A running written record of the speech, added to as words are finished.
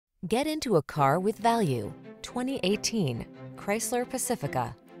Get into a car with value. 2018 Chrysler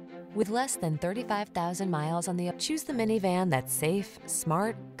Pacifica. With less than 35,000 miles on the choose the minivan that's safe,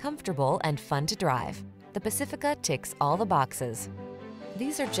 smart, comfortable, and fun to drive. The Pacifica ticks all the boxes.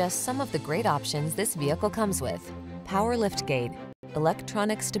 These are just some of the great options this vehicle comes with: power liftgate,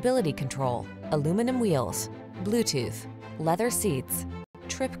 electronic stability control, aluminum wheels, Bluetooth, leather seats,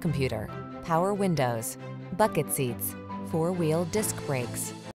 trip computer, power windows, bucket seats, four-wheel disc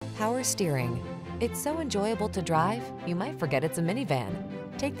brakes, power steering. It's so enjoyable to drive, you might forget it's a minivan.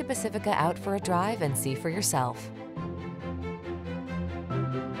 Take the Pacifica out for a drive and see for yourself.